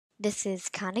This is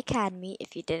Khan Academy,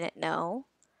 if you didn't know.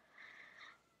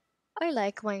 I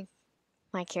like my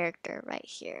character right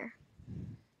here.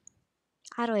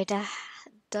 How do I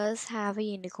does have a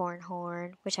unicorn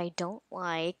horn, which I don't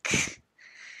like.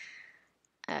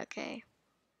 Okay.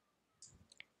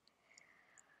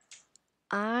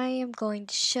 I am going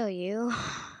to show you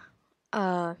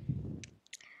last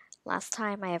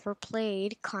time I ever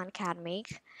played Khan Academy.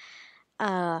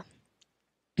 Uh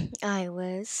I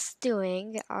was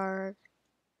doing our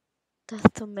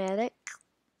arithmetic,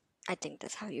 I think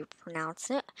that's how you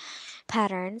pronounce it,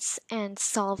 patterns and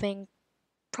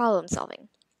problem solving.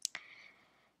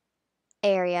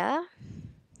 Area,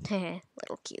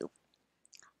 little cube,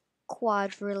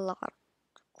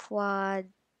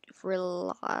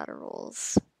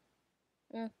 quadrilaterals,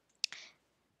 mm,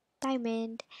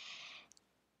 diamond.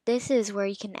 This is where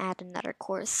you can add another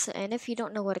course, and if you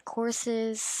don't know what a course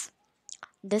is,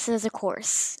 this is a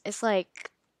course. It's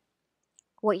like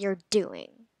what you're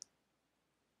doing.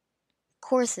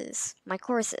 Courses, my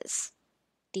courses.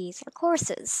 These are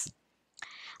courses.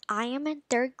 I am in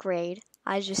 3rd grade.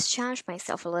 I just challenged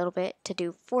myself a little bit to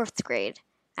do 4th grade.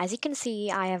 As you can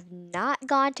see, I have not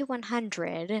gone to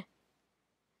 100.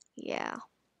 Yeah,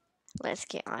 let's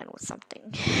get on with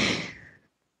something.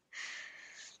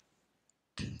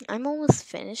 I'm almost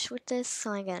finished with this,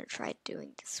 so I'm gonna try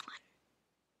doing this one.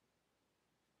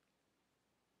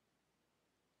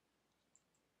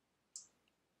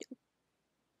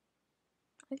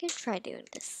 I'm gonna try doing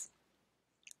this.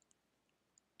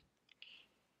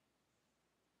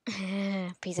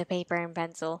 Piece of paper and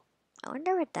pencil. I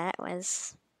wonder what that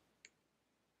was.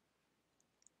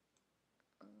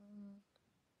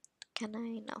 Can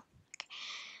I? No. Okay.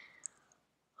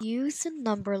 Use a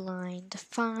number line to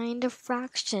find a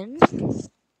fraction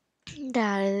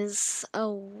that is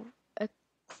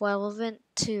equivalent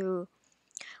to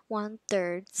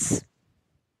 1/3.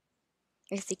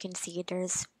 As you can see,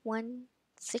 there's 1/6.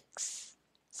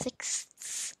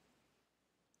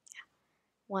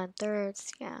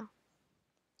 1/3, yeah.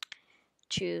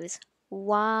 Choose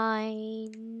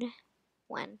one.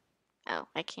 Oh,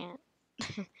 I can't.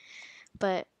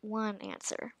 But one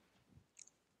answer.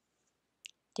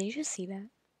 Did you just see that?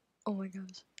 Oh my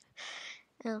gosh.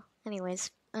 Oh,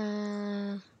 anyways.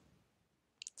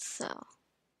 So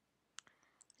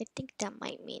I think that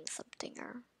might mean something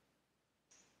or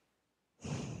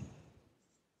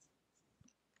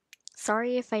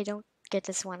sorry if I don't get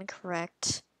this one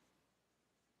correct.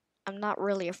 I'm not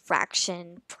really a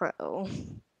fraction pro.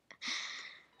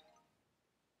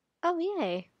 Oh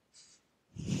yay.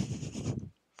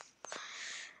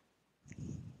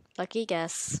 Lucky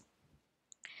guess.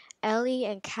 Ellie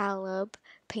and Caleb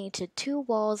painted 2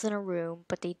 walls in a room,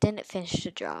 but they didn't finish the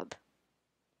job.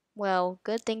 Well,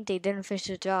 good thing they didn't finish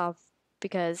the job,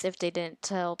 because if they didn't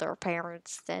tell their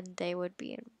parents, then they would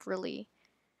be in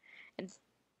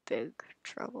big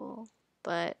trouble.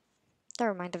 But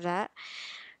never mind of that.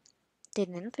 They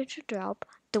didn't finish the job.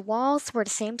 The walls were the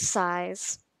same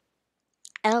size.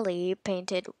 Ellie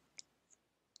painted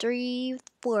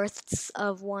 3/4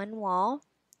 of one wall.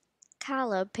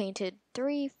 Caleb painted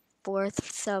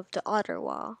 3/4 of the other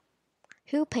wall.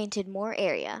 Who painted more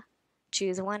area?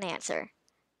 Choose one answer.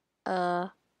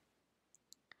 So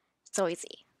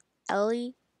easy.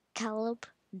 Ellie, Caleb,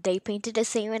 they painted the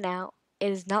same amount.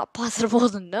 It is not possible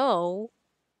to know.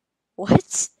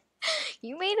 What?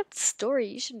 You made up the story,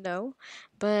 you should know.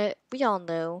 But we all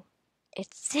know.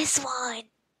 It's this one!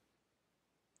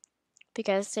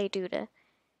 Because they do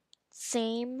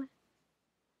same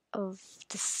the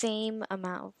same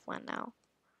amount of one now.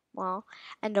 Well,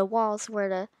 and the walls were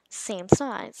the same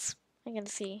size. I'm gonna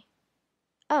see.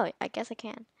 Oh, I guess I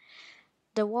can.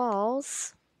 The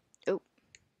walls. Oh.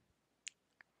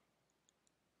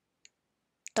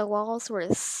 The walls were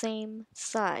the same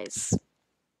size.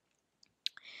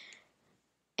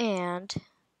 And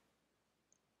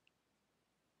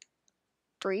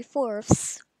 3/4,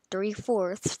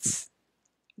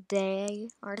 they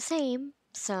are the same.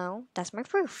 So that's my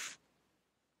proof.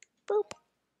 Boop.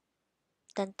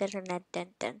 Dun dun dun dun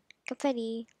dun dun.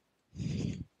 Confetti.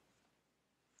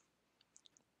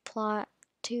 Plot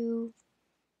 2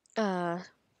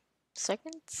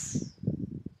 seconds.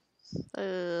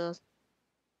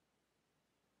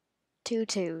 2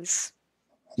 twos.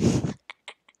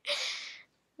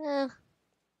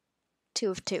 2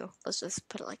 of 2. Let's just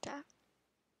put it like that.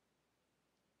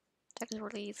 That is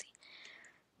really easy.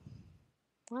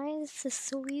 Why is this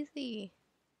so easy?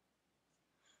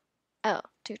 Oh,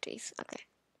 2 T's. Okay.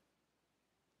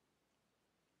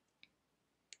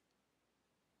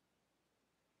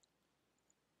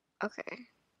 Okay.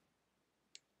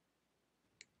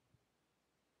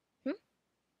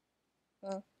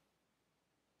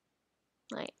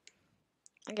 Wait,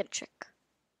 I gotta check.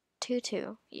 2,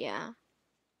 2, yeah.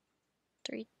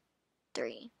 3,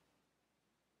 3.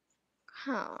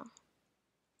 Huh.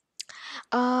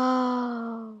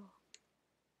 Oh,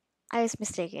 I was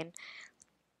mistaken.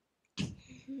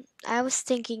 I was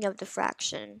thinking of the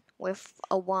fraction with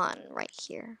a 1 right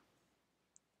here.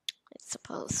 It's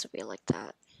supposed to be like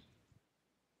that.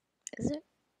 Is it?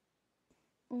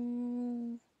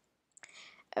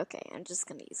 Okay, I'm just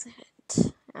gonna use a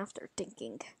hint after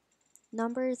thinking.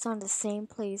 Numbers on the same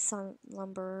place on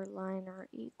number line are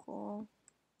equal.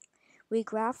 We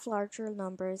graph larger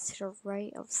numbers to the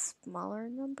right of smaller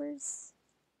numbers.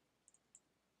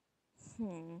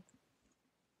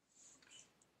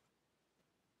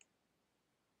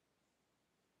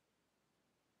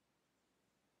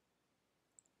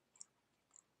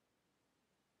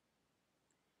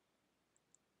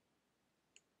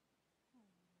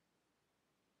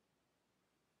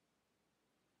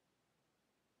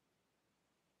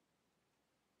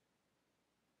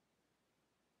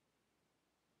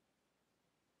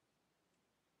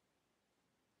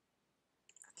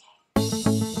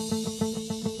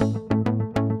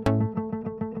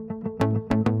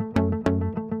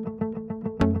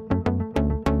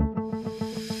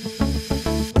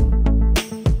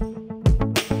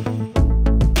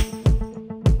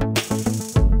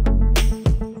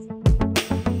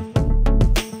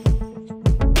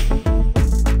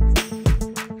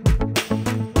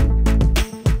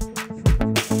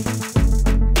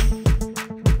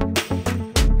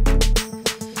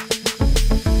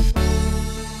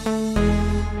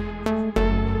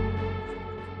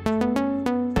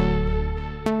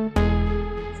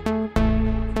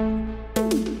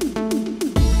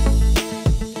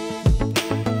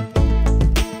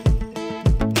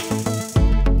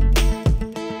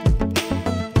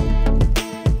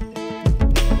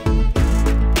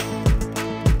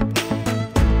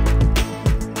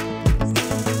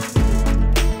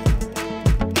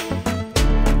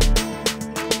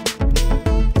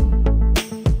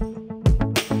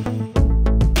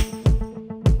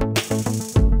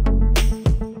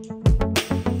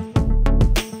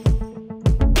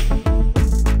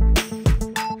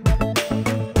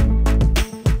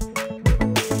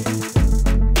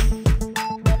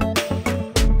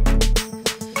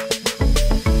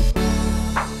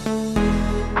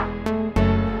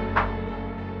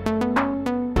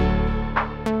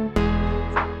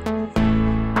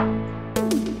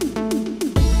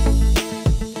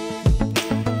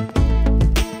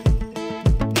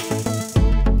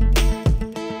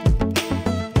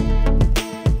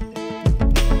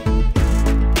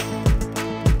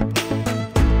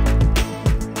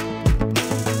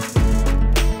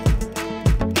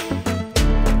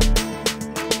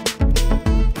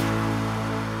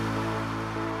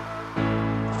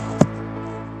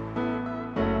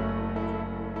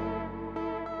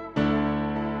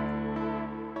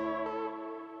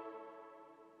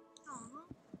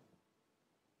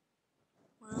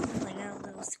 Well, I got a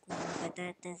little score, but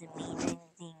that doesn't mean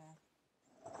anything.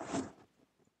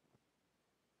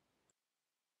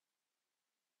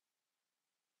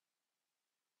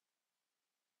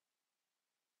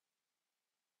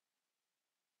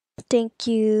 Thank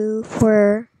you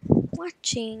for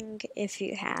watching if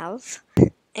you have.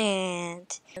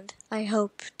 And I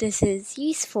hope this is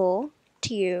useful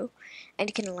to you and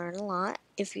you can learn a lot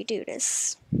if you do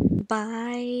this.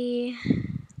 Bye.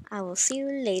 I will see you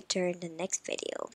later in the next video.